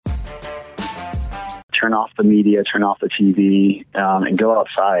turn off the media, turn off the TV, and go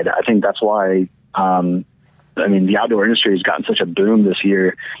outside. I think that's why, the outdoor industry has gotten such a boom this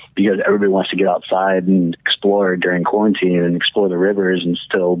year because everybody wants to get outside and explore during quarantine and explore the rivers and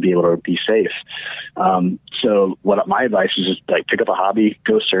still be able to be safe. So what my advice is just like pick up a hobby,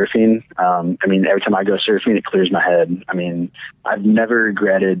 go surfing. Every time I go surfing, it clears my head. I've never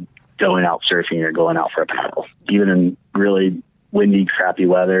regretted going out surfing or going out for a paddle, even in really windy, crappy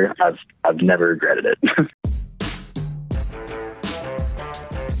weather. I've never regretted it.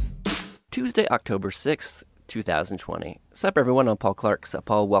 Tuesday, October 6th, 2020. What's up, everyone? I'm Paul Clark. What's up,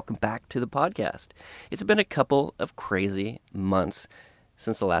 Paul? Welcome back to the podcast. It's been a couple of crazy months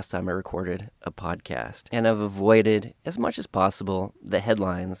since the last time I recorded a podcast, and I've avoided as much as possible the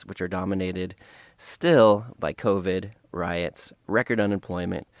headlines, which are dominated still by COVID, riots, record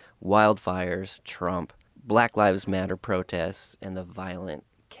unemployment, wildfires, Trump, Black Lives Matter protests, and the violent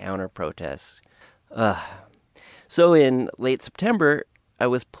counter-protests. So in late September, I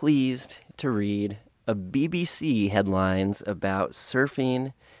was pleased to read a BBC headlines about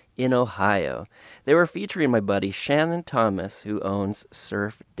surfing in Ohio. They were featuring my buddy Shannon Thomas, who owns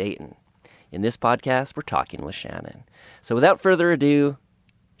Surf Dayton. In this podcast, we're talking with Shannon. So without further ado,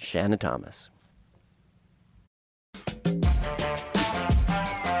 Shannon Thomas.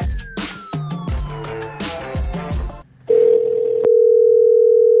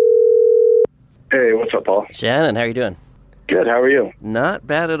 Hey, what's up, Paul? Shannon, how are you doing? Good. How are you? Not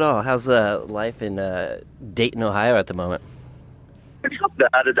bad at all. How's life in Dayton, Ohio at the moment? It's not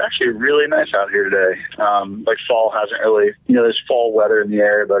bad. It's actually really nice out here today. Fall hasn't really, there's fall weather in the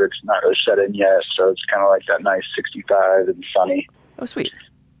air, but it's not really set in yet. So it's kind of like that nice 65 and sunny. Oh, sweet.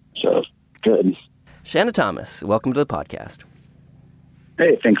 So good. Shannon Thomas, welcome to the podcast.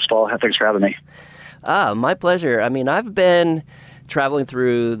 Hey, thanks, Paul. Thanks for having me. My pleasure. I've been traveling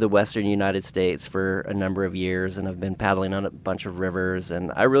through the western United States for a number of years, and I've been paddling on a bunch of rivers,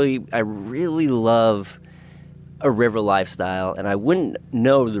 and I really love a river lifestyle, and I wouldn't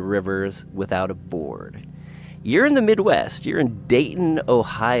know the rivers without a board. You're in the Midwest. You're in Dayton,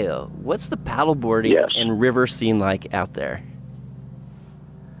 Ohio. What's the paddleboarding and river scene like out there?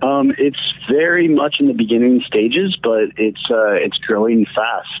 It's very much in the beginning stages, but it's growing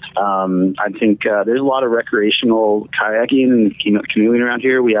fast. I think there's a lot of recreational kayaking and canoeing around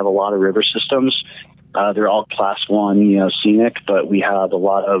here. We have a lot of river systems. They're all class 1, scenic, but we have a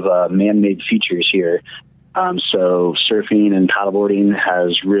lot of man-made features here. So surfing and paddleboarding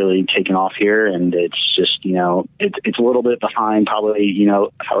has really taken off here, and it's just, it's a little bit behind probably,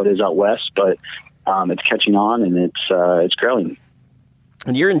 how it is out west, but it's catching on, and it's growing.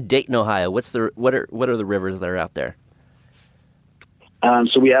 And you're in Dayton, Ohio. What are the rivers that are out there?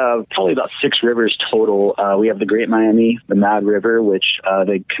 So we have probably about 6 rivers total. We have the Great Miami, the Mad River, which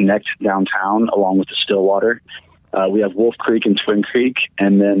they connect downtown along with the Stillwater. We have Wolf Creek and Twin Creek,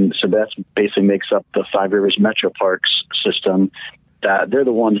 and then so that basically makes up the Five Rivers Metro Parks system. That they're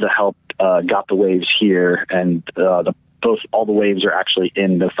the ones that help got the waves here, and all the waves are actually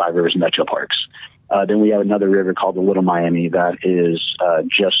in the Five Rivers Metro Parks. Then we have another river called the Little Miami that is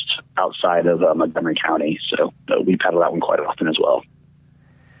just outside of Montgomery County. So we paddle that one quite often as well.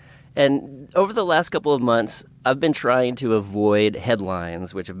 And over the last couple of months, I've been trying to avoid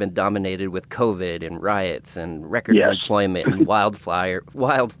headlines, which have been dominated with COVID and riots and record unemployment and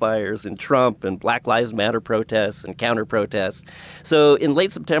wildfires and Trump and Black Lives Matter protests and counter-protests. So in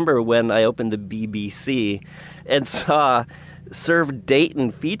late September, when I opened the BBC and saw Surf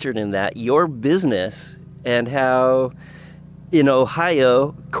Dayton featured in that, your business, and how in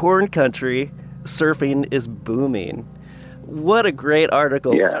Ohio, corn country, surfing is booming. What a great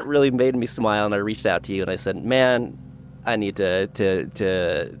article. Yeah. That really made me smile, and I reached out to you and I said, man, I need to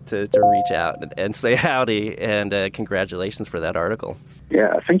reach out and say howdy, and congratulations for that article.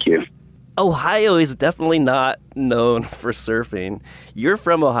 Yeah, thank you. Ohio is definitely not known for surfing. You're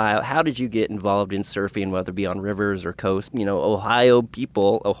from Ohio. How did you get involved in surfing, whether it be on rivers or coast? Ohio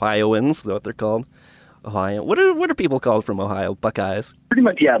people, Ohioans, is what they're called. Ohio. What are people called from Ohio? Buckeyes? Pretty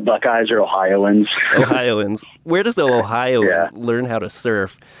much, yeah. Buckeyes or Ohioans. Ohioans. Where does the Ohio learn how to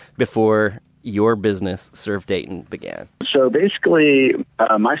surf before your business, Surf Dayton, began? So basically,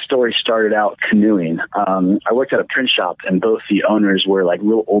 my story started out canoeing. I worked at a print shop, and both the owners were like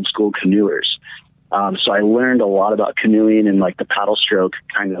real old school canoers. So I learned a lot about canoeing and like the paddle stroke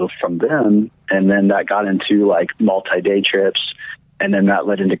kind of from them. And then that got into like multi-day trips. And then that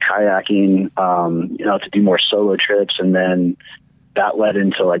led into kayaking, to do more solo trips. And then that led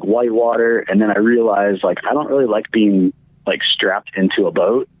into like whitewater. And then I realized like, I don't really like being like strapped into a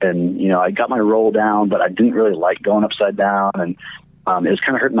boat. And, I got my roll down, but I didn't really like going upside down. And It was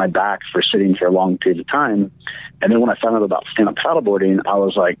kind of hurting my back for sitting for a long period of time. And then when I found out about stand-up paddleboarding, I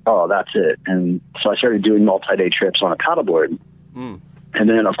was like, oh, that's it. And so I started doing multi-day trips on a paddleboard. And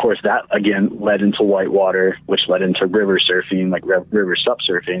then, of course, that, again, led into whitewater, which led into river surfing, like river sup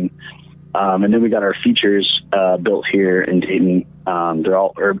surfing. And then we got our features built here in Dayton. They're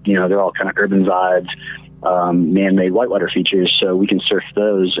all kind of urban vibed, man-made whitewater features, so we can surf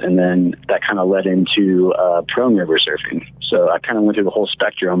those. And then that kind of led into prone river surfing. So I kind of went through the whole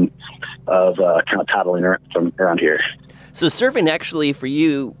spectrum of kind of paddling from around here. So surfing actually for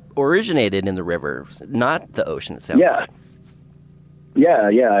you originated in the river, not the ocean itself. Yeah. Yeah.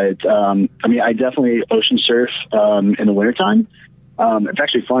 I definitely ocean surf in the wintertime. It's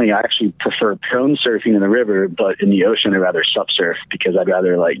actually funny. I actually prefer prone surfing in the river, but in the ocean, I'd rather sup surf because I'd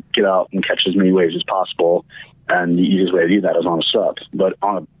rather get out and catch as many waves as possible. And the easiest way to do that is on a sup. But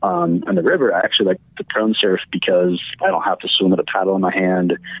on the river, I actually like the prone surf because I don't have to swim with a paddle in my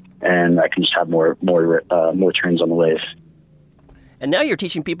hand, and I can just have more turns on the wave. And now you're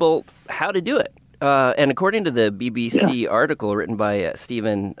teaching people how to do it. And according to the BBC article written by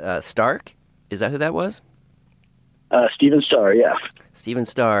Stephen Stark, is that who that was? Stephen Starr, yeah. Stephen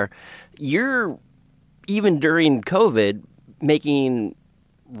Starr. You're, even during COVID, making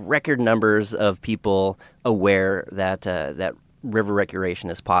record numbers of people aware that that river recreation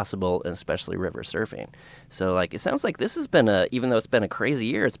is possible, and especially river surfing. So, it sounds like this has been even though it's been a crazy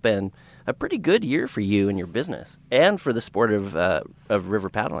year, it's been a pretty good year for you and your business, and for the sport of river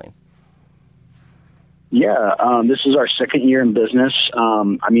paddling. Yeah, this is our second year in business.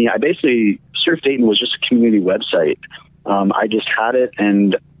 Surf Dayton was just a community website. I just had it,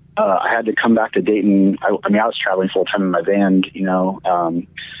 and I had to come back to Dayton. I was traveling full time in my van,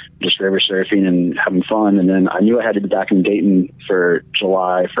 just river surfing and having fun. And then I knew I had to be back in Dayton for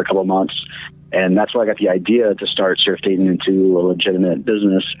July for a couple of months. And that's why I got the idea to start Surf Dayton into a legitimate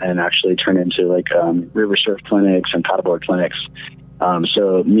business and actually turn into river surf clinics and paddleboard clinics.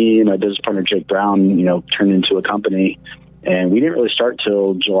 So me and my business partner, Jake Brown, turned into a company, and we didn't really start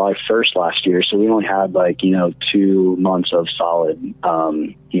till July 1st last year. So we only had 2 months of solid,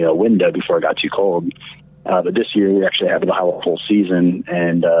 window before it got too cold. But this year we actually had a full season.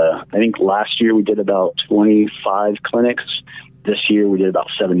 And I think last year we did about 25 clinics. This year we did about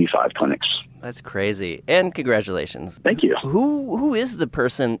 75 clinics. That's crazy. And congratulations. Thank you. Who is the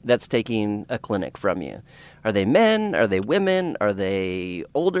person that's taking a clinic from you? Are they men? Are they women? Are they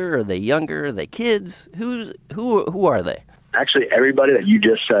older? Are they younger? Are they kids? Who are they? Actually, everybody that you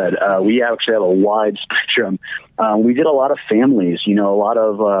just said, we actually have a wide spectrum. We did a lot of families, a lot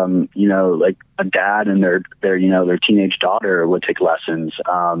of, a dad and their teenage daughter would take lessons.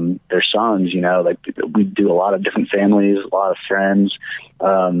 Their sons, we do a lot of different families, a lot of friends.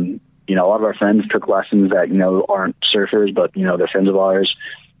 A lot of our friends took lessons that, aren't surfers, but, they're friends of ours.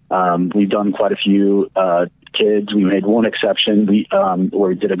 We've done quite a few kids. We made one exception where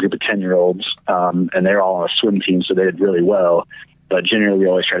we did a group of 10-year-olds, and they're all on a swim team, so they did really well. But generally, we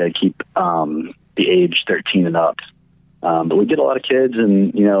always try to keep the age 13 and up. But we did a lot of kids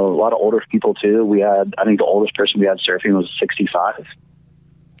and, a lot of older people, too. I think the oldest person we had surfing was 65.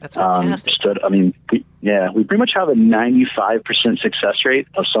 That's fantastic. We pretty much have a 95% success rate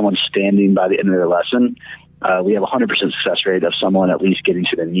of someone standing by the end of their lesson. We have a 100% success rate of someone at least getting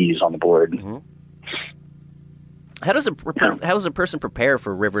to their knees on the board. Mm-hmm. How does a person prepare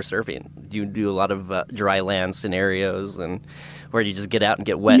for river surfing? Do you do a lot of dry land scenarios, and where you just get out and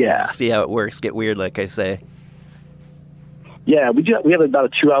get wet and see how it works, get weird, like I say? Yeah, we have about a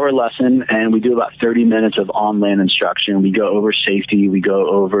 2-hour lesson, and we do about 30 minutes of on-land instruction. We go over safety. We go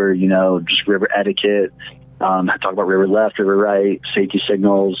over, just river etiquette, talk about river left, river right, safety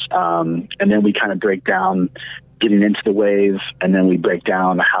signals, and then we kind of break down getting into the wave, and then we break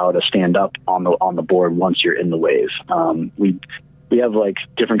down how to stand up on the board once you're in the wave. We have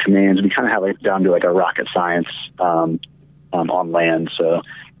different commands. We kind of have down to a rocket science on land. So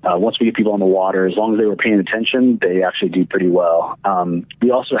once we get people on the water, as long as they were paying attention, they actually do pretty well.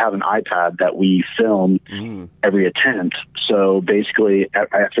 We also have an iPad that we film every attempt. So basically,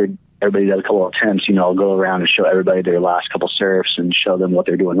 after everybody does a couple of attempts, I'll go around and show everybody their last couple surfs and show them what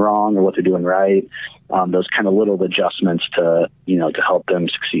they're doing wrong or what they're doing right. Those kind of little adjustments to help them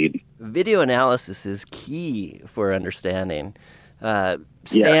succeed. Video analysis is key for understanding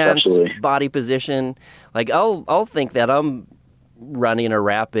stance, body position. I'll think that I'm running a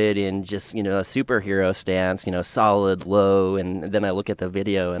rapid in just, a superhero stance, solid, low, and then I look at the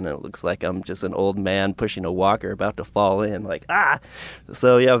video and it looks like I'm just an old man pushing a walker about to fall in,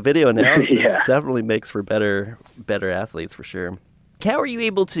 So, video analysis definitely makes for better athletes for sure. how are you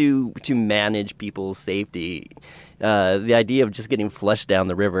able to manage people's safety? The idea of just getting flushed down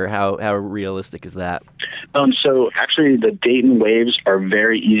the river, how realistic is that? So actually the Dayton waves are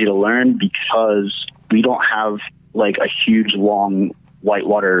very easy to learn because we don't have like a huge long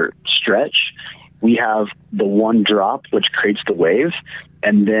whitewater stretch. We have the one drop, which creates the wave.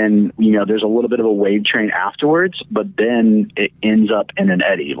 And then, there's a little bit of a wave train afterwards, but then it ends up in an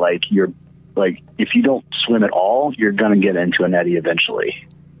eddy. Like if you don't swim at all, you're going to get into an eddy eventually.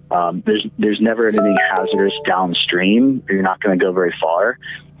 There's never anything hazardous downstream. You're not going to go very far.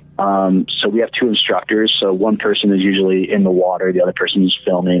 So we have two instructors. So one person is usually in the water. The other person is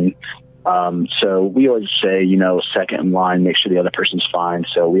filming. So we always say, second in line, make sure the other person's fine.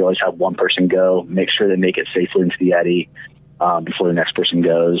 So we always have one person go, make sure they make it safely into the eddy before the next person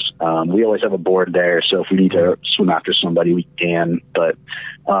goes. We always have a board there. So if we need to swim after somebody, we can. But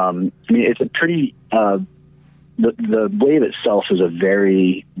it's a pretty the wave itself is a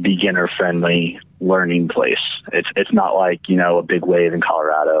very beginner-friendly learning place. It's not like, a big wave in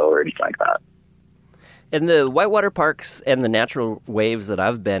Colorado or anything like that. In the whitewater parks and the natural waves that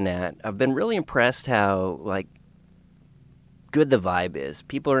I've been at, I've been really impressed how good the vibe is.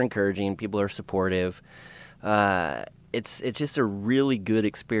 People are encouraging, people are supportive. It's just a really good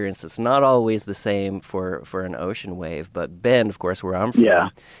experience. It's not always the same for an ocean wave, but Bend, of course, where I'm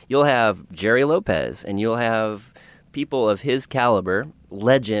from, you'll have Jerry Lopez and you'll have people of his caliber,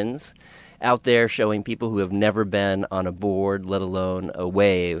 legends, out there showing people who have never been on a board, let alone a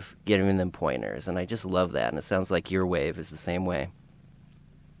wave, giving them pointers. And I just love that. And it sounds like your wave is the same way.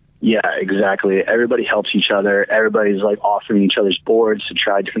 Yeah, exactly. Everybody helps each other. Everybody's offering each other's boards to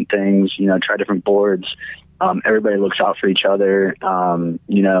try different things, try different boards. Everybody looks out for each other.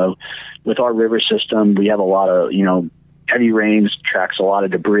 With our river system, we have a lot of, heavy rains tracks a lot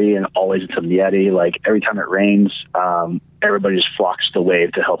of debris and always into the eddy. Every time it rains, everybody just flocks to the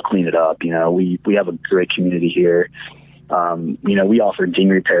wave to help clean it up. We have a great community here. We offer ding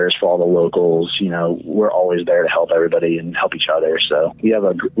repairs for all the locals. We're always there to help everybody and help each other. So we have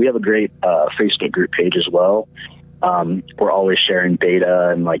a great Facebook group page as well. We're always sharing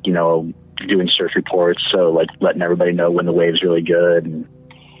data and doing surf reports. So letting everybody know when the wave's really good and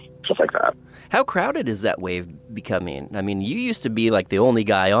stuff like that. How crowded is that wave becoming? I mean, you used to be the only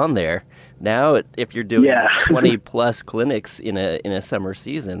guy on there. Now, if you're doing 20 plus clinics in a summer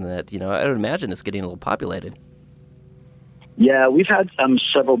season, that I would imagine it's getting a little populated. Yeah, we've had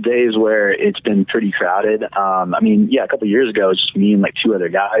several days where it's been pretty crowded. A couple of years ago, it was just me and two other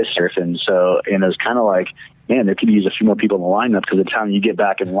guys surfing. So, it was kind of man, there could use a few more people in the lineup because the time you get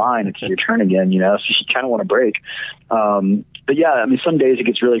back in line, it's your turn again, so you kind of want to break. But yeah, some days it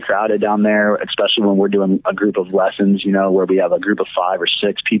gets really crowded down there, especially when we're doing a group of lessons, where we have a group of 5 or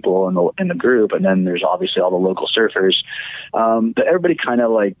 6 people in the group. And then there's obviously all the local surfers. But everybody kind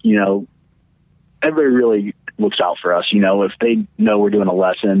of everybody really looks out for us. If they know we're doing a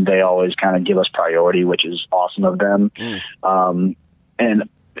lesson, they always kind of give us priority, which is awesome of them. And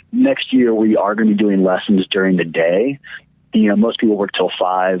next year we are going to be doing lessons during the day. Most people work till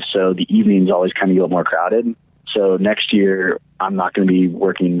 5, so the evenings always kind of get more crowded. So next year I'm not going to be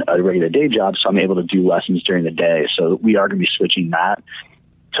working a regular day job, so I'm able to do lessons during the day. So we are going to be switching that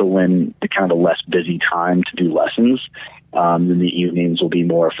to when the kind of a less busy time to do lessons. Then the evenings will be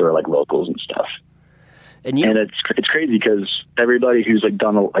more for locals and stuff. And it's crazy because everybody who's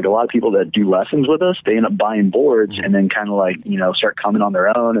done a lot of people that do lessons with us, they end up buying boards and then kind of start coming on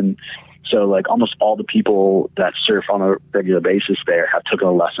their own. And so almost all the people that surf on a regular basis there have taken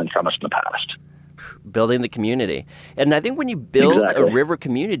a lesson from us in the past. Building the community. And I think when you build a river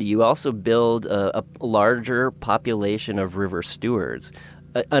community, you also build a larger population of river stewards,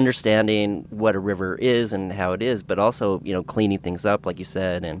 understanding what a river is and how it is, but also, cleaning things up, like you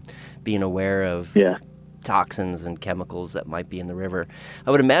said, and being aware of toxins and chemicals that might be in the river.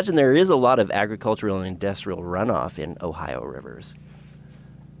 I would imagine there is a lot of agricultural and industrial runoff in Ohio rivers.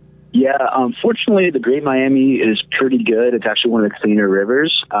 Yeah, fortunately, the Great Miami is pretty good. It's actually one of the cleaner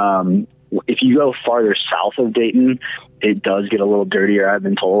rivers. If you go farther south of Dayton, it does get a little dirtier, I've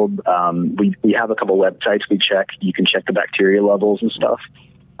been told. We have a couple websites we check. You can check the bacteria levels and stuff.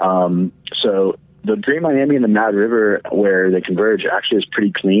 So the Great Miami and the Mad River, where they converge, actually is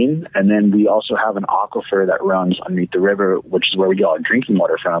pretty clean. And then we also have an aquifer that runs underneath the river, which is where we get our drinking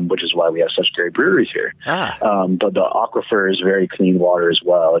water from, which is why we have such great breweries here. But the aquifer is very clean water as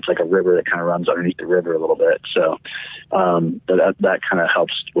well. It's like a river that kind of runs underneath the river a little bit. So that kind of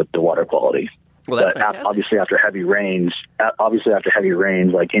helps with the water quality. Well, that's fantastic. Obviously after heavy rains,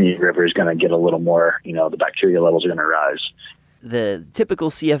 any river is going to get a little more, the bacteria levels are going to rise. the typical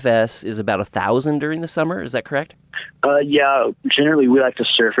CFS is about 1,000 during the summer. Is that correct? Yeah, generally we like to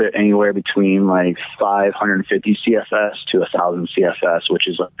surf it anywhere between like 550 CFS to 1,000 CFS, which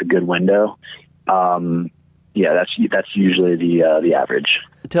is like the good window. Yeah, that's usually the average.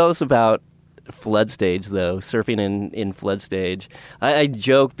 Tell us about flood stage, though, surfing in flood stage. I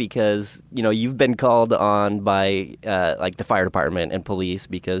joke because, you've been called on by like the fire department and police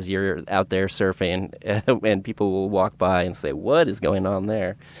because you're out there surfing and people will walk by and say, what is going on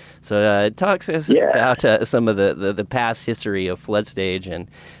there? So talk to us about some of the past history of flood stage and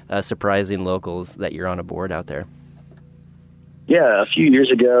surprising locals that you're on a board out there. Yeah, a few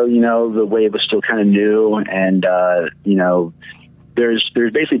years ago, the wave was still kind of new, and, there's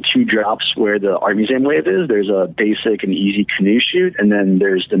basically two drops where the Art Museum wave is. There's a basic and easy canoe shoot, and then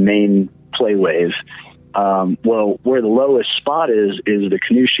there's the main play wave. Well, where the lowest spot is the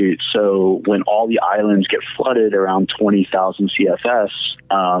canoe shoot. So when all the islands get flooded around 20,000 CFS,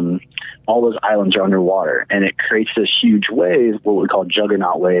 all those islands are underwater, and it creates this huge wave, what we call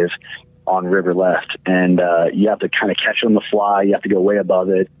juggernaut wave, on river left. And you have to kind of catch it on the fly. You have to go way above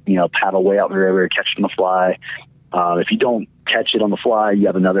it, paddle way out in the river, catch it on the fly. If you don't catch it on the fly, you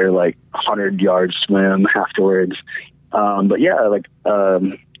have another 100-yard swim afterwards. But yeah, I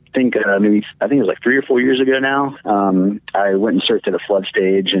think it was like 3 or 4 years ago now. I went and surfed at a flood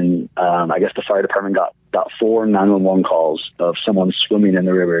stage, and I guess the fire department got about 4 911 calls of someone swimming in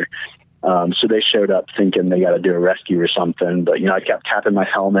the river. So they showed up thinking they got to do a rescue or something. But I kept tapping my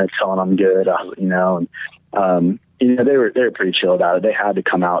helmet, telling them I'm good. They were pretty chill about it. They had to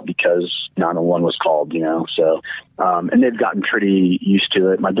come out because 911 was called. So and they've gotten pretty used to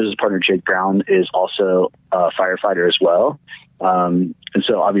it. My business partner Jake Brown is also a firefighter as well. And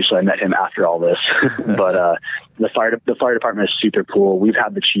so obviously I met him after all this, but the fire department is super cool. We've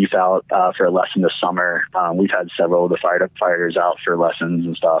had the chief out for a lesson this summer. We've had several of the firefighters out for lessons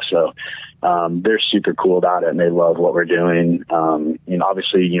and stuff. So they're super cool about it, and they love what we're doing.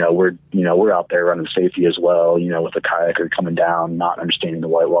 Obviously, we're out there running safety as well. With a kayaker coming down, not understanding the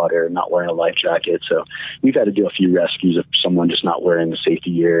whitewater, not wearing a life jacket. So we've had to do a few rescues of someone just not wearing the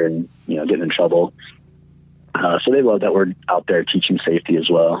safety gear and getting in trouble. So they love that we're out there teaching safety as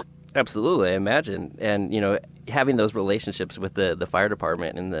well. Absolutely, I imagine. And, having those relationships with the fire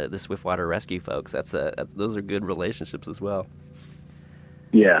department and the Swiftwater Rescue folks, those are good relationships as well.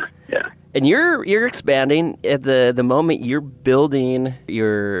 Yeah. And you're expanding at the moment. You're building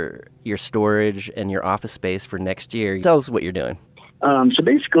your storage and your office space for next year. Tell us what you're doing. So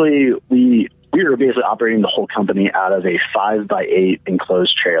basically, we were basically operating the whole company out of a 5x8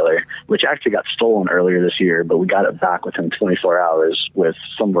 enclosed trailer, which actually got stolen earlier this year, but we got it back within 24 hours with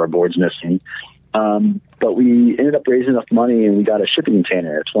some of our boards missing. But we ended up raising enough money, and we got a shipping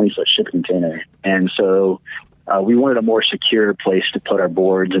container, a 20-foot shipping container. And so we wanted a more secure place to put our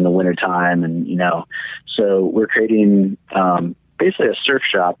boards in the wintertime. And, so we're creating basically a surf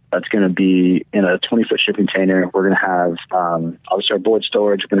shop that's going to be in a 20-foot shipping container. We're going to have, obviously, our board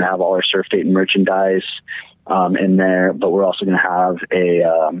storage. We're going to have all our Surf Dayton merchandise in there, but we're also going to have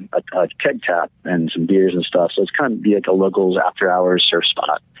a keg tap and some beers and stuff. So it's kind of be like a locals after-hours surf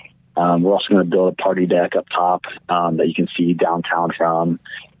spot. We're also going to build a party deck up top that you can see downtown from.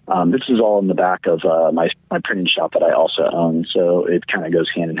 This is all in the back of my printing shop that I also own, so it kind of goes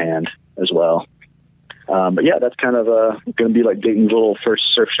hand in hand as well. But yeah, that's kind of going to be like Dayton's little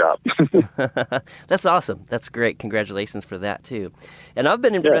first surf shop. That's awesome. That's great. Congratulations for that too. And I've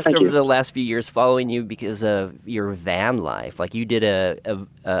been impressed over the last few years following you because of your van life. Like you did a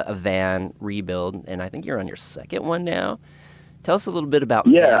van rebuild, and I think you're on your second one now. Tell us a little bit about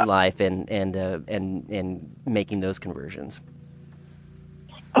van life and making those conversions.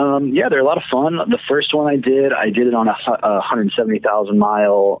 They're a lot of fun. The first one I did it on a 170,000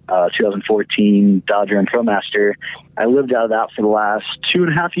 mile 2014 Dodge Ram ProMaster. I lived out of that for the last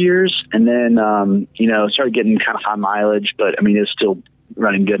 2.5 years, and then started getting kind of high mileage, but it's still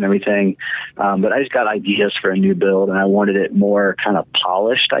running good and everything. But I just got ideas for a new build, and I wanted it more kind of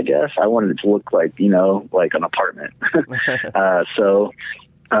polished, I guess. I wanted it to look like like an apartment. So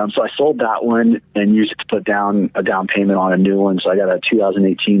I sold that one and used it to put down a down payment on a new one. So I got a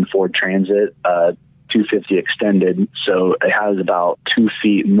 2018 Ford Transit 250 extended. So it has about 2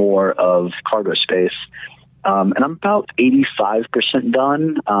 feet more of cargo space. And I'm about 85%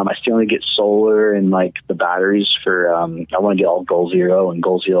 done. I still need to get solar and the batteries for, I want to get all Goal Zero, and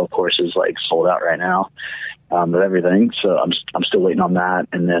Goal Zero, of course, is sold out right now. With everything. So I'm still waiting on that.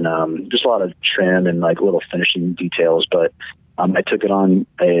 And then just a lot of trim and little finishing details, but I took it on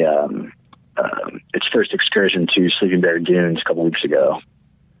its first excursion to Sleeping Bear Dunes a couple weeks ago.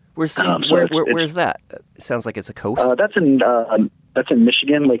 Where's that? It sounds like it's a coast. That's in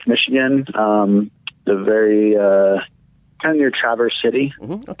Michigan, Lake Michigan. The very kind of near Traverse City.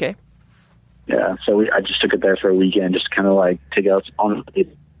 Mm-hmm. Okay. Yeah, so I just took it there for a weekend, just kind of like to go on.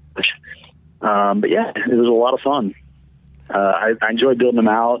 But yeah, it was a lot of fun. I enjoy building them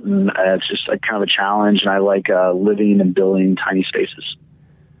out, and it's just like kind of a challenge, and I like living and building tiny spaces.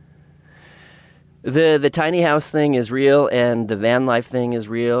 The tiny house thing is real, and the van life thing is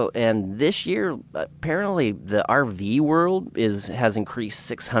real. And this year, apparently, the RV world has increased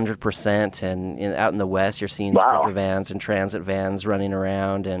 600%. And out in the West, you're seeing Sprinter vans and transit vans running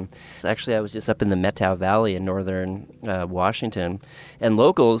around. And actually, I was just up in the Methow Valley in northern Washington, and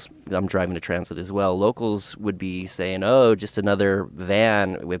locals. I'm driving a transit as well. Locals would be saying, "Oh, just another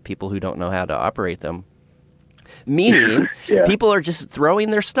van with people who don't know how to operate them." Meaning, people are just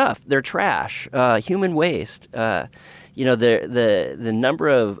throwing their stuff, their trash, human waste. The number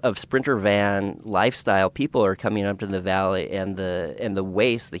of Sprinter van lifestyle people are coming up to the valley, and the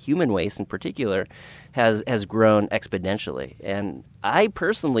waste, the human waste in particular, has grown exponentially. And I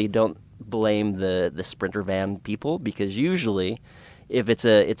personally don't blame the Sprinter van people, because usually, if it's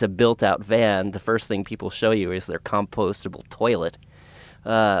a built out van, the first thing people show you is their compostable toilet.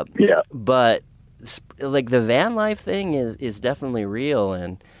 But like the van life thing is definitely real,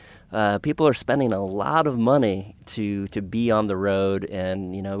 and people are spending a lot of money to be on the road,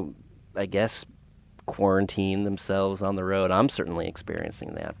 and I guess quarantine themselves on the road. I'm certainly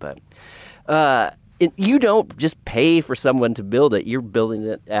experiencing that, but you don't just pay for someone to build it. You're building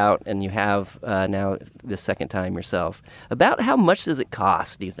it out, and you have now the second time yourself. About how much does it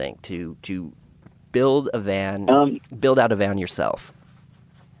cost, do you think, to build a van, build out a van yourself?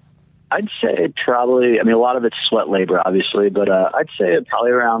 I'd say probably, a lot of it's sweat labor, obviously, but I'd say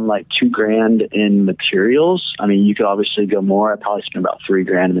probably around like $2,000 in materials. You could obviously go more. I probably spend about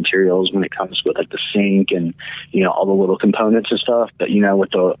 $3,000 in materials when it comes with like the sink and, all the little components and stuff. But,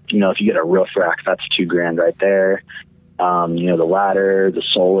 with the, if you get a roof rack, that's $2,000 right there. The ladder, the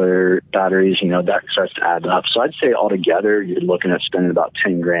solar batteries, that starts to add up. So I'd say altogether, you're looking at spending about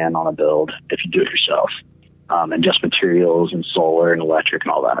 $10,000 on a build if you do it yourself, and just materials and solar and electric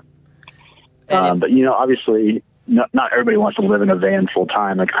and all that. But, obviously, not everybody wants to live in a van full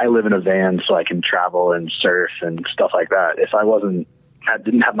time. Like, I live in a van so I can travel and surf and stuff like that. If I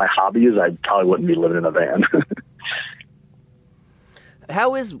didn't have my hobbies, I probably wouldn't be living in a van.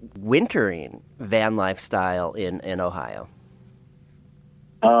 How is wintering van lifestyle in Ohio?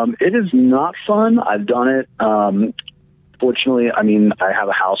 It is not fun. I've done it. Fortunately, I have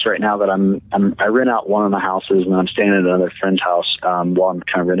a house right now that I rent out one of my houses, and I'm staying at another friend's house while I'm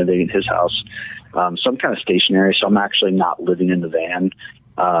kind of renovating his house. So I'm kind of stationary, so I'm actually not living in the van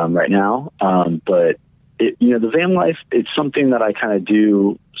right now. But the van life, it's something that I kind of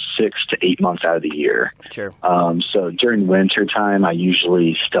do 6 to 8 months out of the year. Sure. So during winter time, I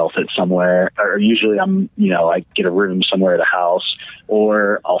usually stealth it somewhere, or usually I get a room somewhere at a house,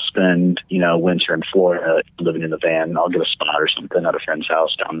 or I'll spend, winter in Florida living in the van. I'll get a spot or something at a friend's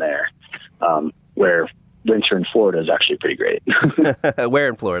house down there, where winter in Florida is actually pretty great. Where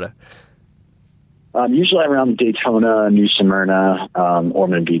in Florida? Usually around Daytona, New Smyrna,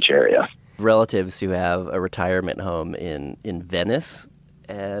 Ormond Beach area. Relatives who have a retirement home in Venice,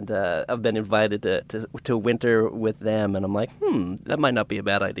 and I've been invited to winter with them, and I'm like, that might not be a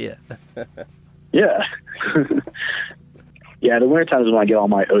bad idea. Yeah. Yeah, the winter time is when I get all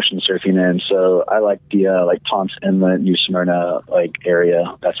my ocean surfing in, so I like the Ponce Inlet, New Smyrna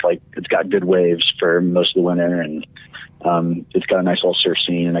area. That's it's got good waves for most of the winter, and it's got a nice little surf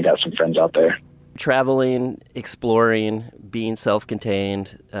scene, and I got some friends out there. Traveling, exploring, being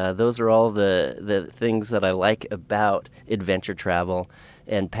self-contained, those are all the things that I like about adventure travel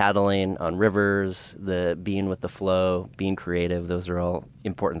and paddling on rivers, the being with the flow, being creative. Those are all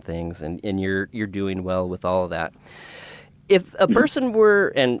important things, and you're doing well with all of that. If a person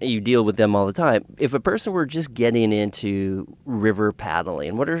were, and you deal with them all the time, if a person were just getting into river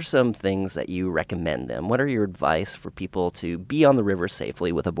paddling, what are some things that you recommend them? What are your advice for people to be on the river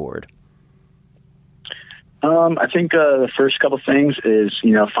safely with a board? I think the first couple things is,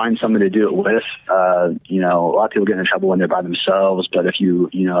 find somebody to do it with. A lot of people get in trouble when they're by themselves, but if you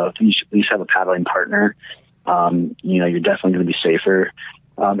at least have a paddling partner, you're definitely going to be safer.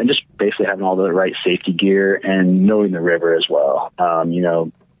 And just basically having all the right safety gear and knowing the river as well.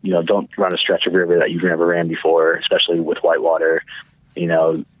 Don't run a stretch of river that you've never ran before, especially with whitewater.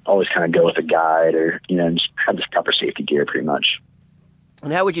 Always kind of go with a guide, or, just have this proper safety gear pretty much.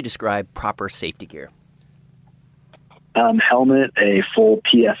 And how would you describe proper safety gear? Helmet, a full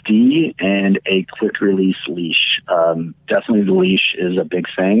PFD, and a quick release leash. Definitely the leash is a big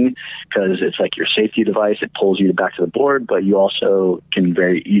thing because it's like your safety device. It pulls you back to the board, but you also can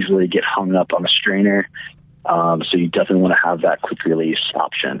very easily get hung up on a strainer. So you definitely want to have that quick release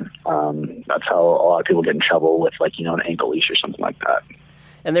option. That's how a lot of people get in trouble with, like, an ankle leash or something like that.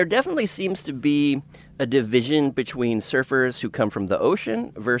 And there definitely seems to be a division between surfers who come from the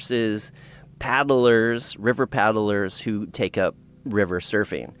ocean versus paddlers, river paddlers who take up river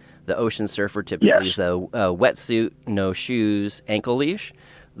surfing. The ocean surfer typically is a wetsuit, no shoes, ankle leash.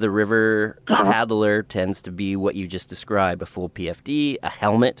 The river paddler tends to be what you just described, a full PFD, a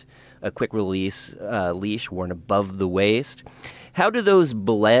helmet, a quick release leash worn above the waist. How do those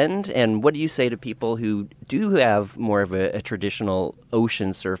blend, and what do you say to people who do have more of a traditional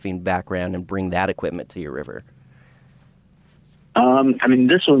ocean surfing background and bring that equipment to your river?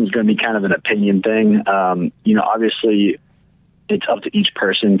 This one's going to be kind of an opinion thing. Obviously, it's up to each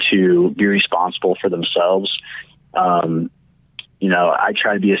person to be responsible for themselves. I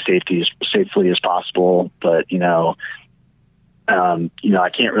try to be as safely as possible, but, I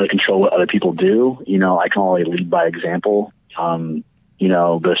can't really control what other people do. I can only lead by example. But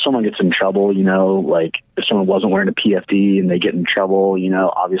if someone gets in trouble, like if someone wasn't wearing a PFD and they get in trouble,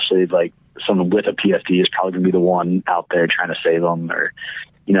 obviously, like, someone with a PFD is probably going to be the one out there trying to save them, or,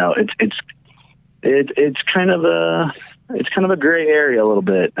 it's kind of a gray area a little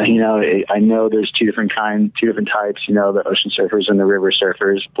bit. I know there's two different types, the ocean surfers and the river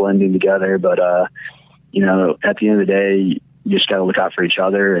surfers blending together, but, at the end of the day, you just got to look out for each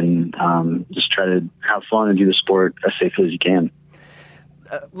other and, just try to have fun and do the sport as safely as you can.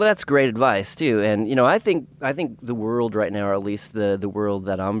 Well, that's great advice too, and I think the world right now, or at least the world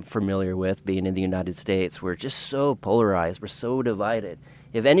that I'm familiar with, being in the United States, we're just so polarized, we're so divided.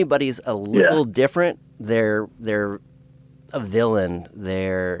 If anybody's a little different, they're a villain,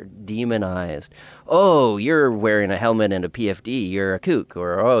 they're demonized. Oh, you're wearing a helmet and a PFD, you're a kook,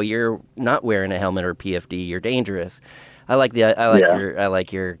 or oh, you're not wearing a helmet or PFD, you're dangerous. I like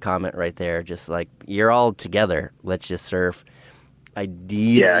your comment right there. Just like, you're all together, let's just surf.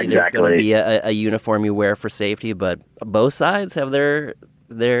 Ideally, there's going to be a uniform you wear for safety, but both sides have their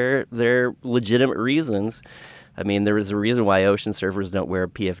legitimate reasons. There is a reason why ocean surfers don't wear a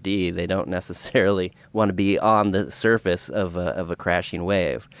PFD. They don't necessarily want to be on the surface of a crashing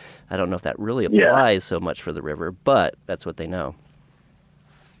wave. I don't know if that really applies so much for the river, but that's what they know.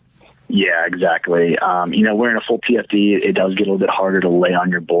 Yeah, exactly. Wearing a full PFD, it does get a little bit harder to lay on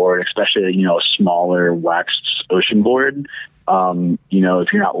your board, especially, a smaller waxed ocean board.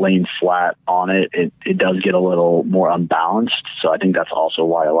 If you're not laying flat on it, it does get a little more unbalanced. So I think that's also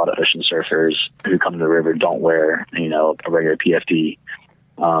why a lot of ocean surfers who come to the river don't wear, a regular PFD.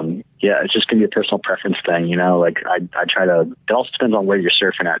 It's just going to be a personal preference thing. I try to, it also depends on where you're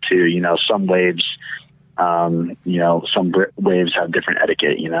surfing at too. Some waves, some waves have different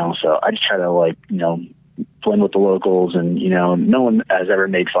etiquette, so I just try to blend with the locals, and, no one has ever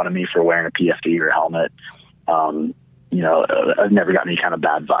made fun of me for wearing a PFD or a helmet. I've never gotten any kind of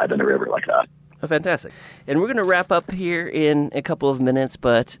bad vibe in the river like that. Oh, fantastic. And we're going to wrap up here in a couple of minutes,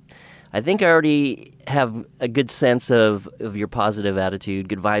 but I think I already have a good sense of your positive attitude,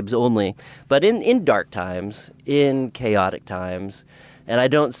 good vibes only. But in dark times, in chaotic times, and I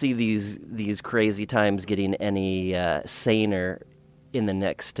don't see these crazy times getting any saner in the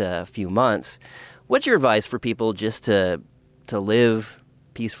next few months, what's your advice for people just to live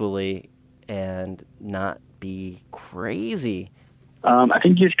peacefully and not be crazy? I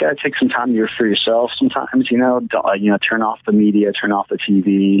think you just got to take some time for yourself sometimes, don't, turn off the media, turn off the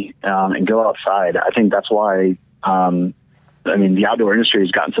TV, and go outside. I think that's why, the outdoor industry has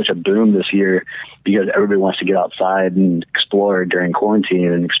gotten such a boom this year because everybody wants to get outside and explore during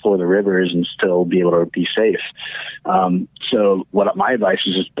quarantine and explore the rivers and still be able to be safe. So my advice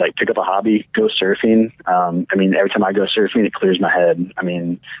is just pick up a hobby, go surfing. Every time I go surfing, it clears my head.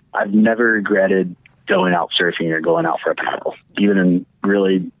 I've never regretted going out surfing or going out for a paddle, even in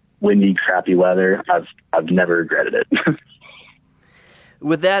really windy, crappy weather. I've never regretted it.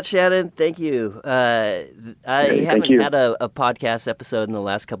 With that, Shannon, thank you. I haven't had a podcast episode in the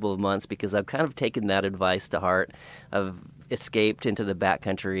last couple of months because I've kind of taken that advice to heart. I've escaped into the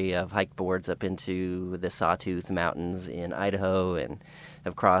backcountry. I've hiked boards up into the Sawtooth Mountains in Idaho, and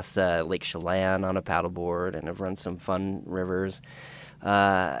I've crossed Lake Chelan on a paddleboard, and I've run some fun rivers.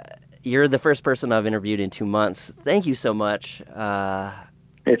 You're the first person I've interviewed in 2 months. Thank you so much.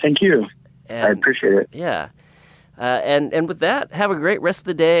 Hey, thank you. I appreciate it. Yeah. And with that, have a great rest of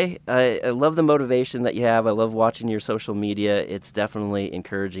the day. I love the motivation that you have. I love watching your social media. It's definitely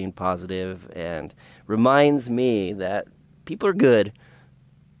encouraging, positive, and reminds me that people are good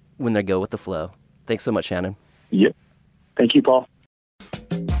when they go with the flow. Thanks so much, Shannon. Yep. Thank you, Paul.